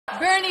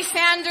Bernie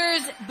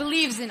Sanders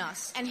believes in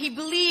us, and he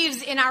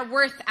believes in our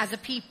worth as a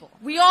people.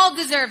 We all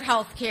deserve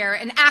health care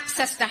and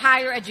access to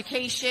higher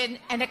education,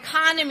 an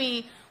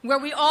economy where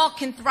we all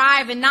can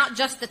thrive and not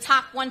just the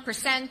top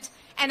 1%,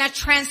 and a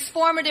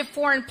transformative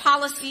foreign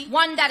policy,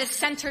 one that is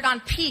centered on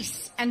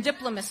peace and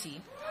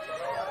diplomacy.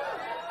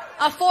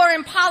 A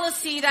foreign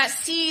policy that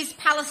sees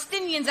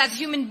Palestinians as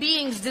human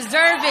beings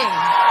deserving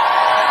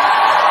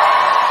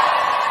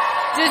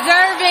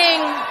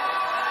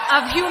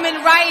of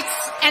human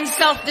rights and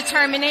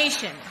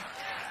self-determination.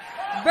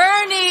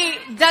 Bernie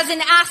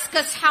doesn't ask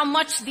us how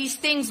much these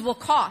things will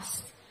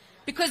cost,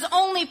 because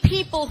only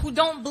people who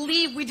don't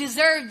believe we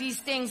deserve these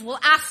things will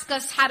ask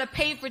us how to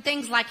pay for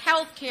things like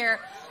health care,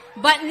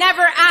 but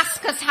never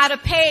ask us how to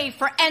pay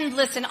for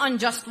endless and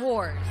unjust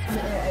wars.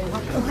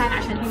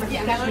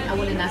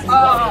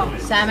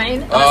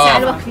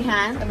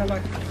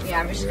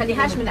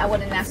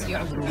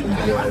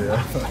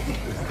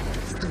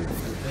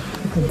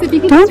 So if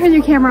you can turn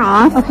your camera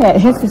off. Okay,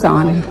 his is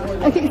on.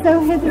 Okay, so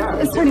his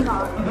is turning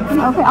off.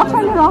 Okay, I'll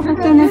turn it off as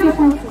soon as you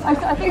can.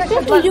 I think I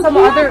should let some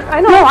other.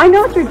 I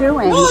know what you're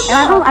doing,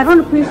 and I don't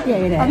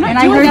appreciate it. And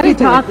I heard you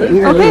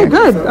talking. Okay,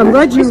 good. I'm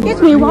glad you.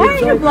 Excuse me. Why are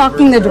you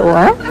blocking the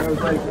door?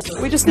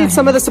 We just need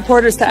some of the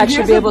supporters to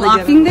actually be able to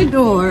blocking the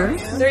door.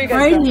 There you go.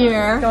 Right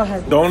here. Go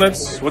ahead.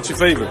 Donuts. What's your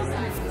favorite?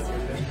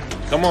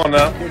 Come on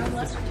now.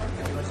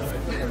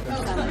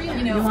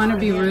 You want to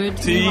be rude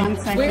to T. me 1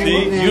 second?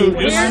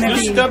 You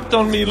stepped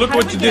on me. Look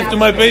what you did to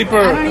my paper.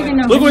 I don't even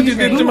know Look what you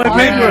did to my paper.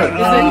 I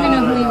don't even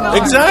know who you are.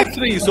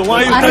 Exactly. So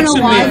why are you I don't know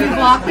touching why me? you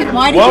blocked it.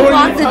 Why did you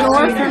block the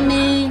door from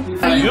me?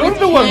 You're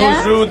the one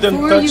who's rude and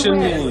touching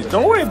me.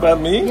 Don't worry about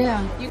me.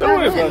 Yeah. Don't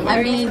worry about me.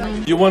 I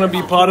mean, You want to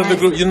be part of the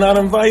group. You're not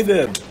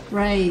invited.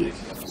 right.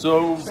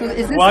 So is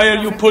this, why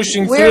are you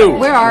pushing through?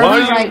 Where are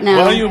we right now?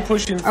 Why are you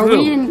pushing Are through?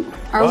 we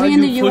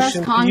in the U.S.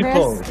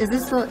 Congress? Is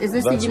this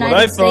the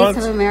United States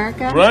of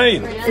America?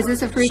 Right. Is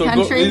this a free So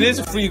country? it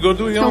is free. Go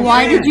do your own So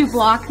why thing. did you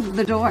block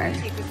the door?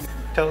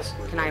 Tell us.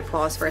 Can I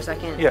pause for a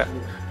second? Yeah.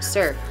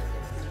 Sir,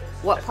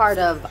 what part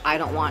of I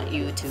don't want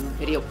you to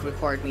video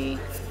record me?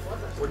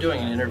 We're doing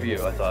an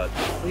interview, I thought.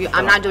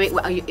 I'm not doing,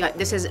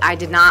 this is, I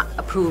did not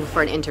approve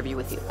for an interview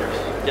with you.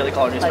 Daily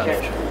Caller News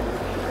Foundation.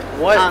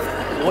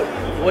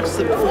 What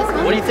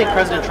do you think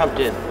President Trump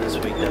did this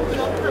week then?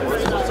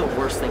 What's the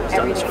worst thing he's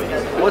done this week?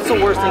 What's the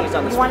worst thing he's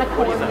done this week?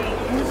 What do you think?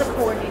 Who's the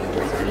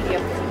coordinator for media?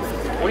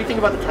 What do you think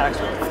about the tax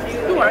bill?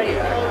 Who are you?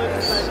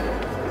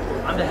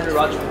 I'm the head of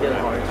Rochester Daily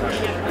Caller News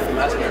Foundation. I'm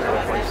asking a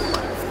couple questions.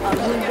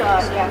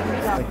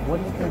 What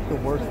do you think the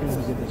worst thing he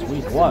did this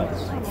week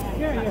was?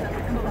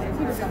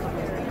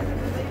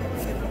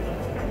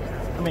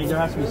 I mean, there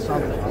has to be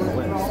something on the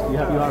list. You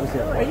obviously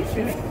have. Are you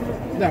shooting?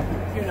 No.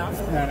 You're not? No,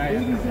 not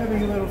yet. We're just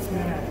having a little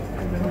snack.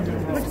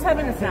 We're just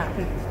having a snack.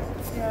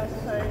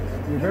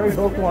 You're very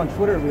vocal on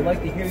Twitter. We'd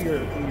like to hear your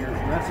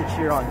message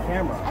here on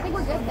camera. I think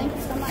we're good. Thank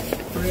you so much.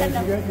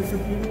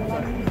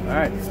 All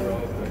right.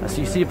 So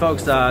you see,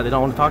 folks, they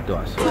don't want to talk to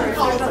us.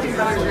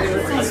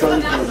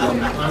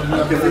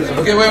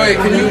 Okay, wait.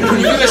 Can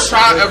you get a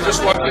shot of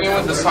just walking in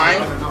with the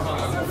sign?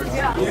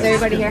 Is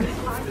everybody here?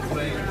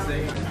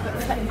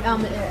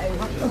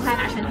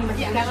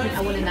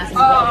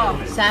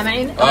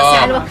 سامعين؟ بس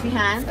الوقت في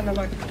هان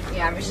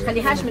يعني مش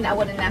خليهاش من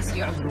اول الناس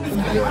يعرفوا.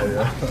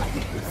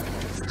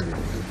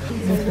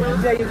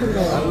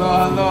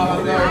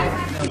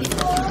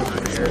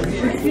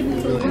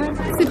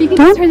 So if you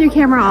can turn your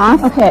camera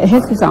off. Okay,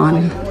 his is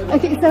on.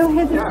 Okay, so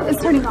his is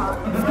turning off.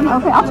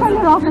 Okay, I'll turn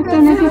it off as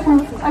soon as you can.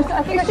 I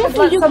think I should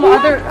let some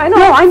other. I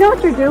know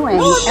what you're doing,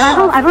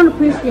 and I don't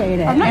appreciate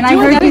it. And I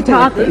heard you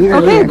talking.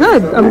 Okay,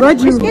 good. I'm glad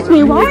you. Excuse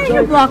me. Why are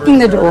you blocking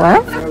the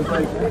door?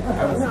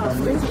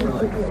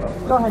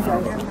 Go ahead,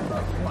 guys.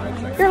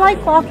 You're like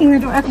blocking the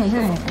door. Okay,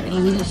 here.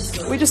 Let me just.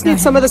 We just need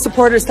some of the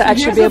supporters to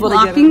actually be able to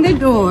get blocking the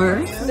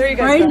door. There you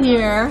go. Right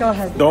here. Go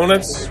ahead.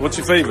 Donuts. What's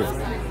your favorite?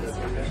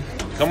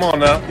 Come on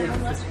now.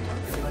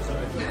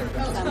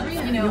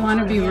 You want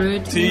to be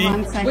rude to me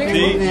 1 second?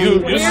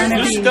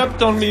 You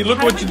stepped on me.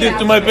 Look what you did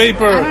to my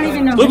paper. I don't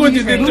even know Look what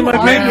you did to my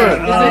paper.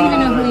 I don't even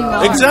know who you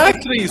are.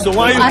 Exactly. So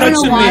why are you I don't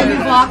know touching why me? you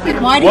blocked it.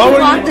 Why did you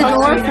block the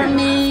door from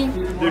me?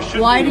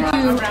 Why did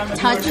you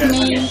touch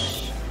me?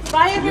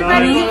 Bye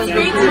everybody.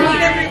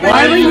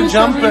 Why are you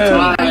jumping?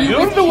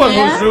 You're the one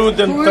who's rude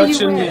and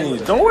touching me.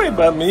 Don't worry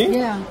about me.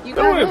 Yeah.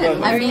 Don't worry about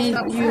me. I mean,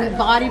 you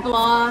body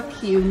block,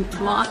 you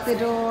block the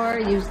door,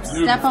 you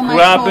step on my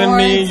grabbing toys,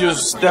 me, you're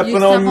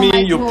stepping on me,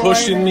 you're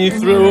pushing me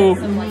through.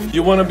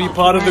 You want to be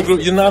part of the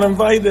group. You're not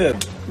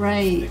invited.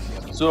 Right.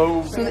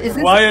 So is this,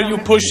 why are you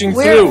pushing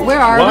through? Where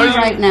are we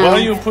right now? Why are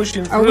you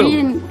pushing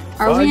through?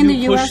 Are we in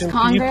the U.S.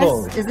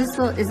 Congress? Is this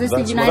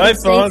the United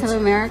States of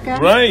America?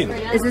 Right.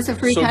 Is this a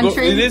free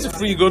country? It is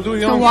free. Go do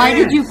your own thing. So why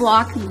did you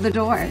block the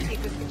door?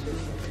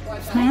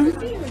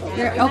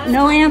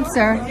 No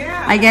answer.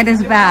 I get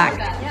his back.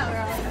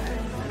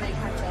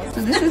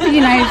 So this is the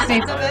United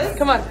States.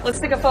 Come on, let's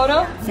take a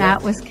photo.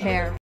 That was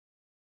care.